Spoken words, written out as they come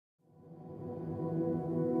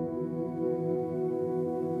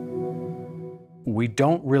We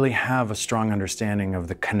don't really have a strong understanding of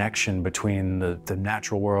the connection between the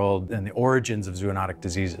natural world and the origins of zoonotic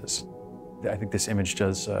diseases. I think this image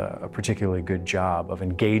does a particularly good job of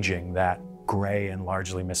engaging that gray and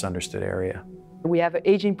largely misunderstood area. We have an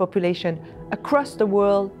aging population across the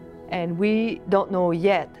world, and we don't know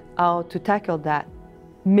yet how to tackle that.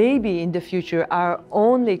 Maybe in the future, our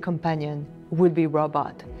only companion will be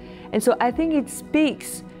robot. And so I think it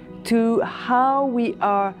speaks to how we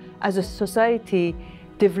are, as a society,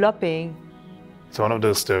 developing. It's one of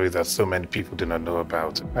those stories that so many people do not know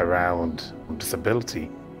about around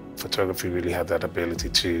disability. Photography really had that ability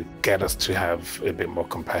to get us to have a bit more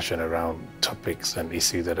compassion around topics and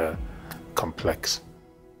issues that are complex.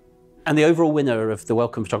 And the overall winner of the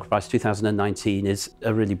Wellcome Photography Prize 2019 is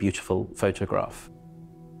a really beautiful photograph.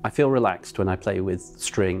 I feel relaxed when I play with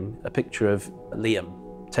string, a picture of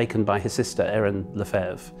Liam, taken by his sister, Erin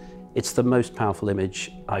Lefebvre. It's the most powerful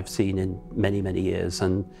image I've seen in many, many years,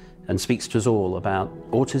 and speaks to us all about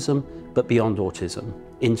autism, but beyond autism,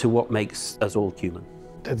 into what makes us all human.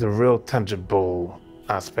 There's a real tangible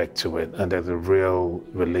aspect to it, and there's a real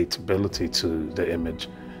relatability to the image,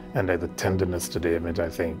 and there's a tenderness to the image, I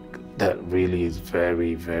think, that really is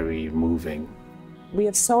very, very moving. We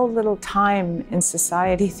have so little time in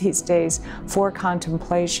society these days for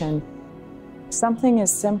contemplation. Something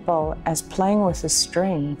as simple as playing with a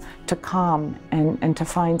string to calm and to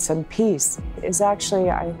find some peace is actually,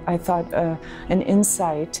 I thought, an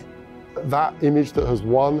insight. That image that has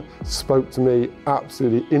won spoke to me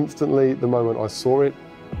absolutely instantly the moment I saw it.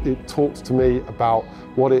 It talks to me about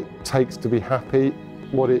what it takes to be happy,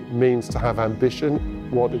 what it means to have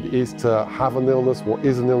ambition, what it is to have an illness, what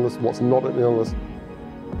is an illness, what's not an illness.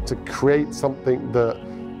 To create something that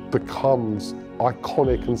becomes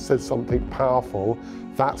iconic and says something powerful,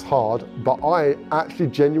 that's hard, but I actually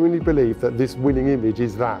genuinely believe that this winning image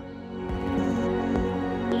is that.